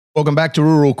Welcome back to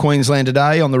Rural Queensland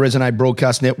today on the Resonate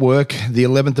Broadcast Network, the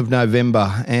 11th of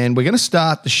November. And we're going to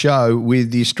start the show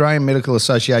with the Australian Medical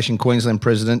Association Queensland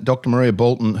President, Dr. Maria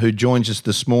Boulton, who joins us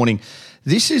this morning.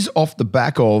 This is off the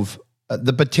back of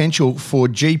the potential for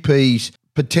GPs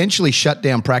potentially shut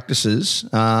down practices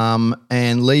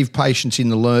and leave patients in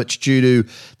the lurch due to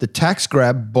the tax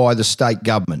grab by the state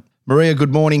government. Maria,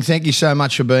 good morning. Thank you so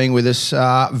much for being with us.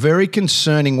 Very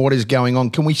concerning what is going on.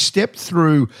 Can we step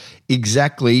through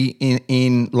exactly,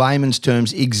 in layman's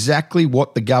terms, exactly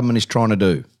what the government is trying to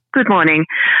do? Good morning.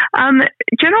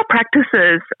 General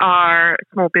practices are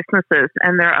small businesses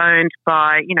and they're owned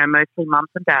by, mostly mums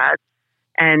and dads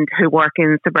and who work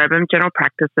in suburban general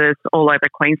practices all over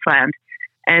Queensland.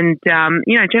 And,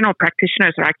 general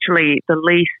practitioners are actually the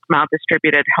least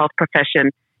maldistributed health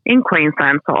profession in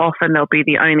Queensland, so often they'll be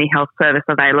the only health service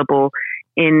available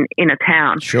in a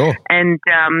town. Sure. And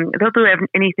they'll do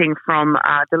anything from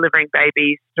delivering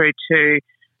babies through to,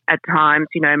 at times,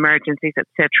 emergencies,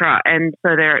 etc. And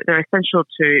so they're essential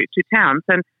to towns.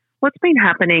 And what's been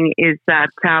happening is that,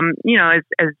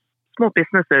 as small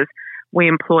businesses, we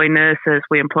employ nurses,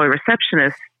 we employ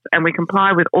receptionists, and we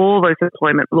comply with all those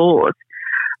employment laws.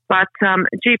 But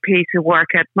GPs who work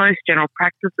at most general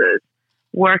practices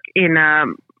work in a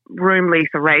room lease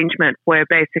arrangement where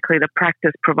basically the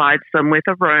practice provides them with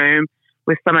a room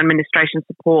with some administration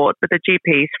support, but the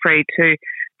GP is free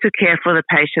to care for the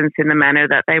patients in the manner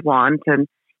that they want, and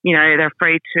they're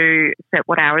free to set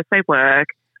what hours they work,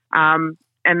 and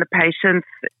the patients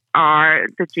are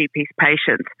the GP's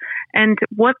patients. And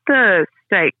what the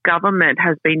state government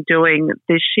has been doing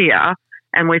this year,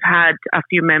 and we've had a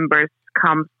few members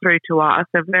come through to us,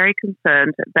 are very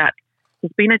concerned that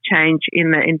there's been a change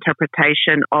in the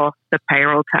interpretation of the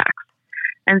payroll tax.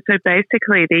 And so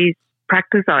basically these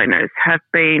practice owners have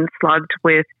been slugged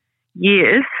with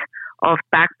years of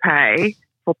back pay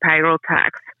for payroll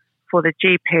tax for the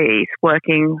GPs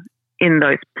working in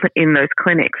those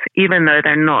clinics, even though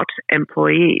they're not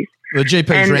employees. The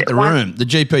GPs rent the room. The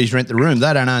GPs rent the room.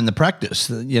 They don't own the practice.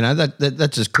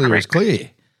 That's as clear as clear.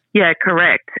 Yeah,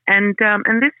 correct. And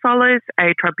this follows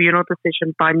a tribunal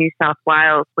decision by New South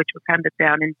Wales, which was handed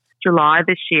down in July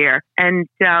this year. And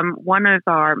one of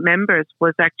our members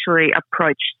was actually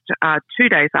approached 2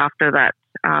 days after that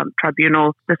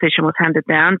tribunal decision was handed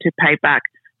down to pay back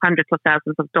hundreds of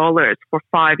thousands of dollars for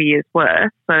 5 years' worth,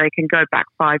 so they can go back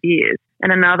 5 years.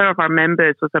 And another of our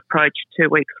members was approached 2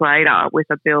 weeks later with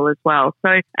a bill as well.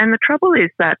 So, and the trouble is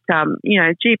that,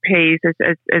 GPs,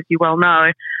 as you well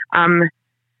know,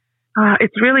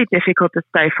 it's really difficult to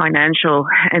stay financial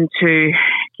and to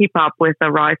keep up with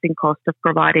the rising cost of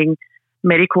providing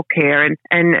medical care. And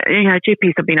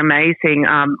GPs have been amazing.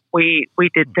 We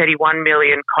did 31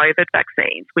 million COVID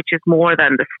vaccines, which is more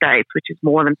than the states, which is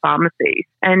more than pharmacies.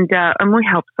 And we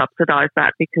help subsidise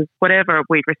that because whatever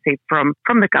we received from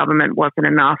the government wasn't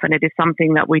enough. And it is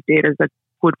something that we did as a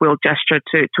goodwill gesture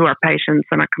to our patients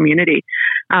and our community.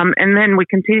 And then we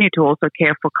continue to also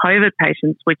care for COVID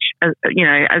patients, which,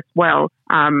 as well,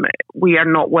 we are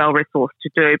not well resourced to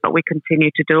do, but we continue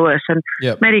to do it. And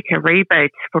Medicare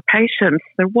rebates for patients,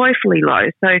 they're woefully low.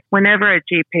 So whenever a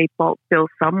GP bulk bills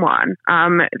someone,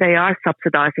 they are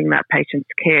subsidising that patient's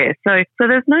care. So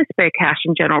there's no spare cash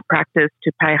in general practice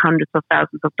to pay hundreds of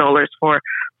thousands of dollars for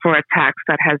a tax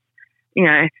that has,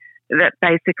 that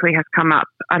basically has come up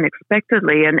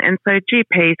unexpectedly. And so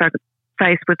GPs are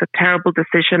faced with a terrible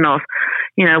decision of,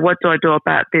 what do I do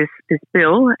about this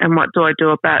bill and what do I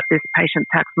do about this patient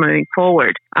tax moving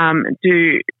forward?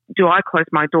 Do I close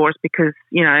my doors because,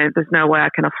 there's no way I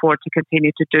can afford to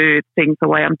continue to do things the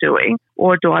way I'm doing?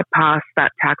 Or do I pass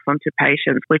that tax on to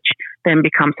patients, which then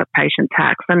becomes a patient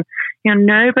tax? And,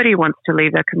 nobody wants to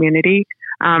leave their community.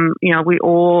 We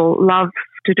all love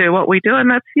to do what we do.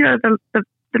 And that's,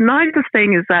 the nicest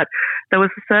thing is that there was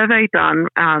a survey done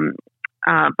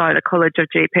by the College of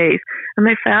GPs, and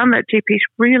they found that GPs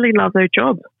really love their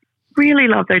job,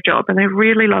 and they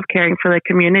really love caring for their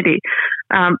community.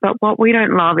 But what we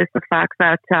don't love is the fact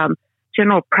that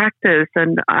general practice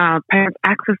and parents'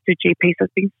 access to GPs has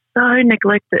been so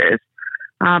neglected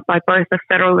by both the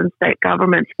federal and state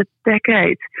governments for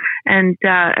decades. And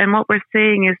what we're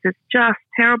seeing is this just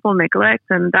terrible neglect,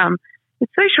 and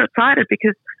it's so short-sighted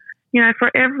because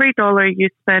for every dollar you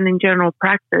spend in general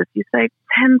practice, you save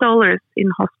 $10 in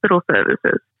hospital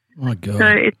services. My God. So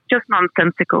it's just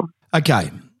nonsensical.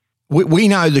 Okay. We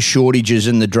know the shortages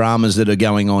and the dramas that are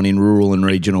going on in rural and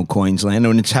regional Queensland,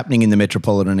 and it's happening in the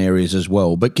metropolitan areas as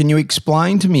well. But can you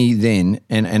explain to me then,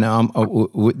 and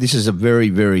this is a very,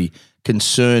 very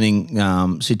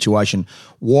concerning situation.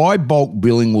 Why bulk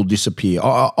billing will disappear?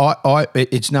 I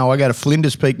go to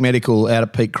Flinders Peak Medical out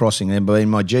at Peak Crossing. They've been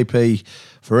my GP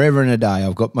forever and a day.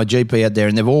 I've got my GP out there,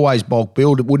 and they've always bulk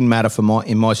billed. It wouldn't matter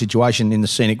in my situation in the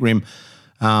scenic rim,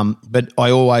 but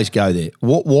I always go there.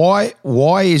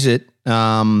 Why is it?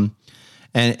 And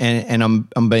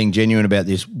I'm being genuine about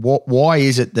this. Why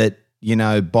is it that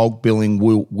bulk billing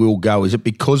will go? Is it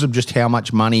because of just how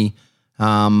much money?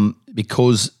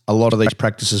 Because a lot of these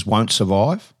practices won't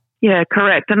survive? Yeah,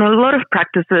 correct. And a lot of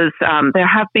practices, there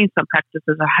have been some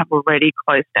practices that have already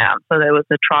closed down. So there was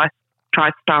a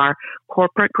TriStar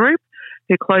corporate group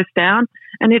who closed down,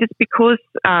 and it is because,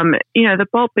 the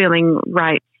bulk billing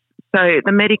rates, so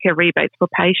the Medicare rebates for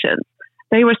patients,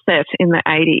 they were set in the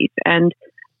 80s, and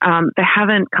they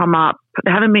haven't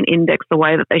been indexed the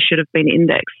way that they should have been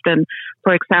indexed. And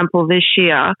for example, this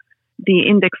year, the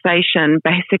indexation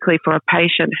basically for a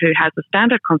patient who has a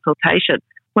standard consultation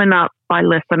went up by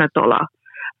less than $1.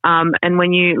 And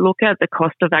when you look at the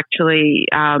cost of actually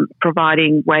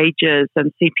providing wages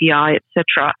and CPI,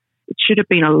 etc., it should have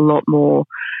been a lot more.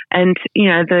 And,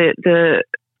 the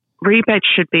rebates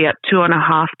should be at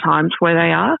 2.5 times where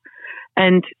they are.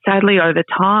 And sadly, over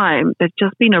time, they've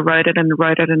just been eroded and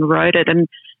eroded and eroded. And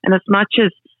as much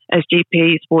as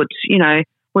GPs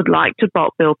would like to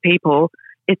bulk bill people,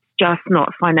 it's just not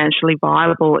financially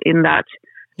viable in that.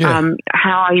 Yeah.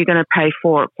 How are you going to pay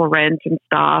for rent and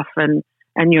staff and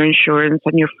your insurance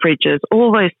and your fridges,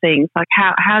 all those things? Like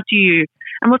how do you?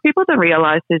 And what people don't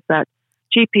realise is that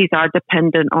GPs are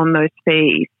dependent on those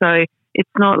fees. So it's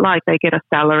not like they get a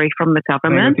salary from the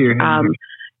government.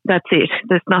 That's it.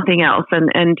 There's nothing else.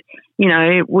 And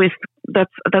with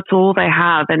that's all they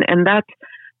have. And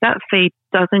that fee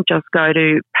doesn't just go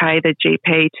to pay the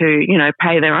GP to,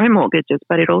 pay their own mortgages,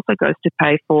 but it also goes to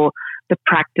pay for the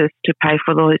practice, to pay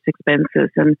for all its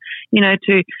expenses and,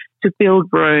 to build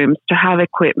rooms, to have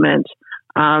equipment,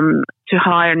 to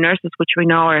hire nurses, which we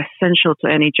know are essential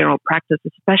to any general practice,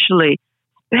 especially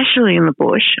in the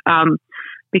bush,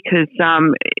 because,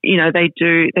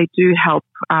 they do help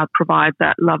provide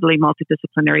that lovely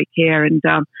multidisciplinary care. And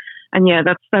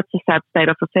that's a sad state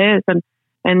of affairs. And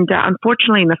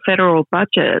unfortunately, in the federal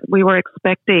budget, we were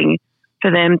expecting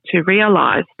for them to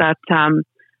realise that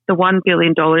the $1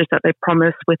 billion that they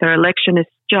promised with their election is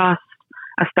just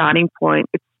a starting point.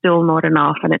 It's still not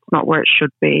enough, and it's not where it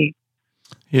should be.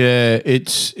 Yeah,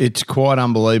 it's quite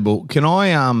unbelievable. Can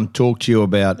I talk to you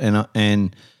about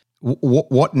and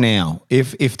what now?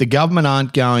 If the government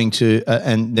aren't going to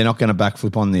and they're not going to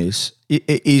backflip on this,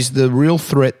 is the real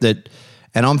threat that?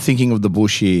 And I'm thinking of the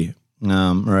bush here.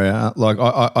 Maria, like,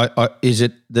 is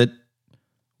it that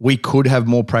we could have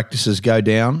more practices go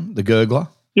down the gurgler?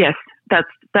 Yes,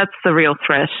 that's the real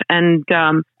threat, and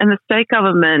the state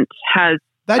government has.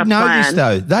 They'd know this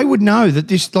though. They would know that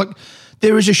this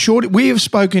there is a shortage. We have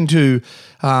spoken to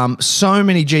so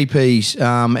many GPs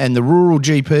and the rural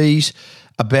GPs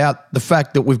about the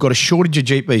fact that we've got a shortage of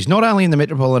GPs, not only in the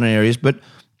metropolitan areas, but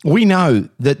we know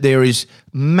that there is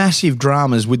massive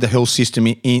dramas with the health system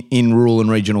in rural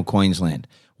and regional Queensland.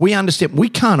 We understand we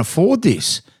can't afford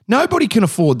this. Nobody can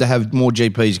afford to have more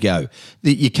GPs go.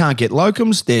 You can't get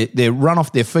locums. They're run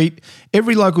off their feet.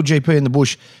 Every local GP in the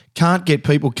bush can't get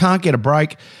people, can't get a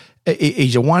break.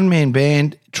 He's a one-man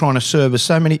band trying to service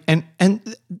so many. And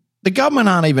the government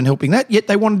aren't even helping that, yet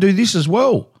they want to do this as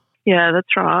well. Yeah,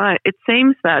 that's right. It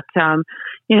seems that,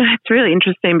 it's really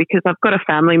interesting because I've got a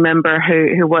family member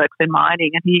who works in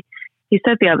mining, and he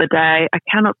said the other day, I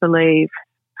cannot believe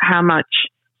how much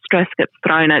stress gets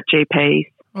thrown at GPs.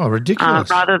 Oh,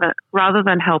 ridiculous! Rather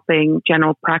than helping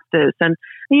general practice, and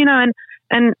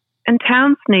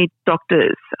towns need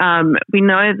doctors. We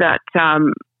know that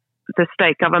the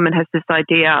state government has this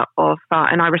idea of,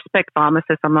 and I respect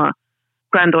pharmacists. I'm a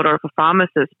granddaughter of a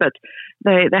pharmacist, but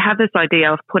they have this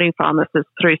idea of putting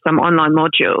pharmacists through some online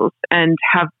modules and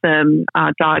have them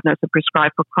diagnose and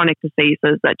prescribe for chronic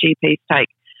diseases that GPs take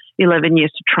 11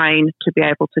 years to train to be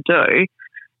able to do.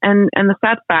 And the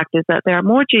sad fact is that there are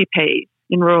more GPs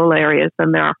in rural areas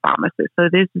than there are pharmacists. So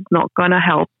this is not going to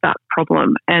help that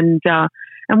problem. And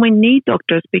we need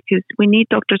doctors because we need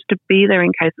doctors to be there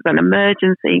in case of an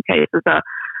emergency, in case of a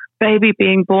baby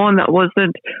being born that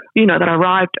wasn't, that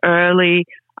arrived early.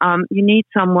 You need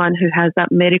someone who has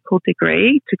that medical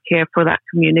degree to care for that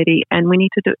community. And we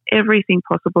need to do everything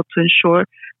possible to ensure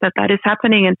that is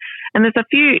happening. And there's a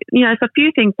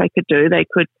few things they could do. They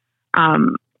could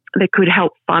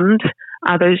help fund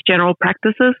those general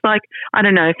practices. Like, I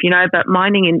don't know if you know, but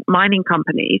mining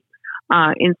companies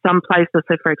in some places,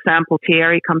 so for example,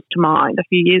 Thierry comes to mind. A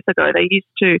few years ago, they used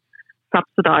to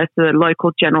subsidise the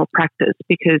local general practice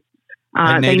because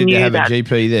They needed to have a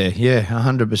GP there. Yeah,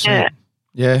 100%.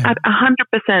 Yeah.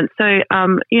 100%. So,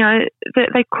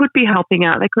 they could be helping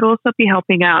out. They could also be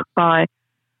helping out by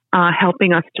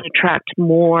helping us to attract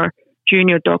more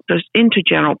junior doctors into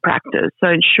general practice. So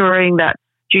ensuring that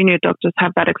junior doctors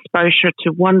have that exposure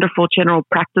to wonderful general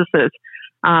practices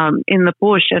in the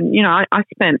bush. And, I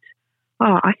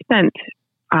spent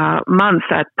months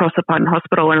at Proserpine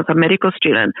Hospital when I was a medical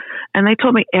student, and they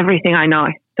taught me everything I know.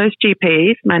 Those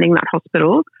GPs manning that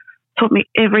hospital taught me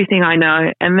everything I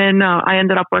know. And then I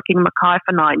ended up working in Mackay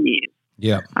for 9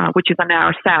 years, which is an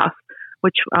hour south,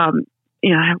 which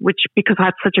because I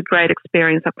had such a great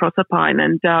experience at Proserpine.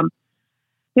 And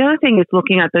the other thing is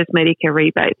looking at those Medicare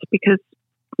rebates, because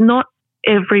not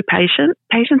every patients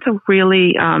are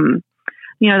really,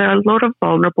 there are a lot of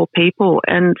vulnerable people,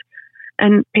 and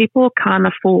people can't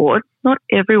afford, not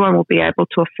everyone will be able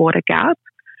to afford a gap.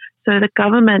 So the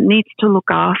government needs to look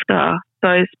after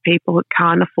those people who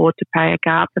can't afford to pay a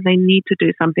gap, and they need to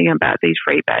do something about these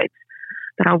rebates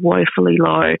that are woefully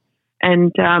low.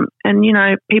 And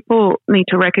people need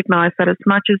to recognise that as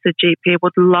much as the GP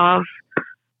would love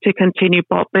to continue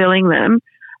billing them,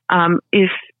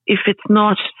 if it's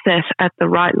not set at the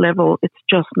right level, it's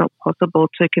just not possible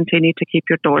to continue to keep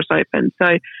your doors open.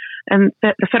 So, and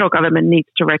the federal government needs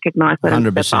to recognise that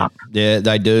 100%. And step up. Yeah,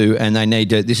 they do, and they need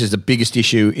to. This is the biggest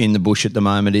issue in the bush at the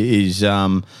moment is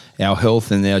our health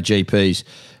and our GPs.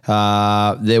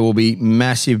 There will be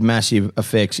massive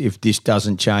effects if this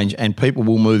doesn't change, and people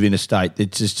will move interstate.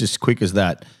 It's just quick as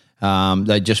that.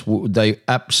 They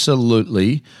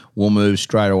absolutely will move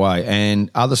straight away.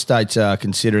 And other states are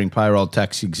considering payroll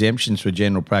tax exemptions for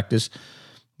general practice.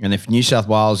 And if New South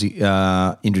Wales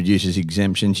introduces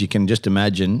exemptions, you can just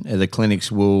imagine the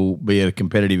clinics will be at a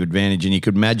competitive advantage. And you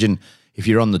could imagine if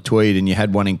you're on the Tweed and you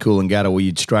had one in Coolangatta, where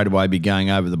you'd straight away be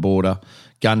going over the border,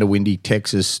 Gundawindi,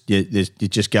 Texas, it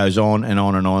just goes on and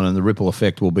on and on, and the ripple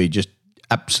effect will be just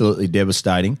absolutely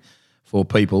devastating for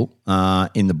people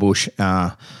in the bush.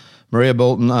 Maria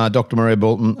Boulton, Dr. Maria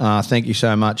Boulton, thank you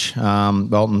so much.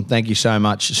 Boulton, thank you so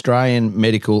much. Australian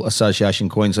Medical Association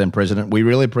Queensland President, we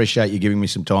really appreciate you giving me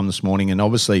some time this morning, and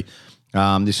obviously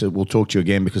we'll talk to you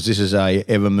again because this is a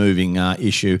ever-moving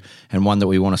issue and one that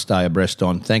we want to stay abreast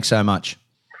on. Thanks so much.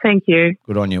 Thank you.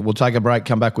 Good on you. We'll take a break,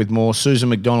 come back with more. Susan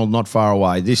McDonald, not far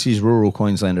away. This is Rural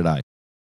Queensland Today.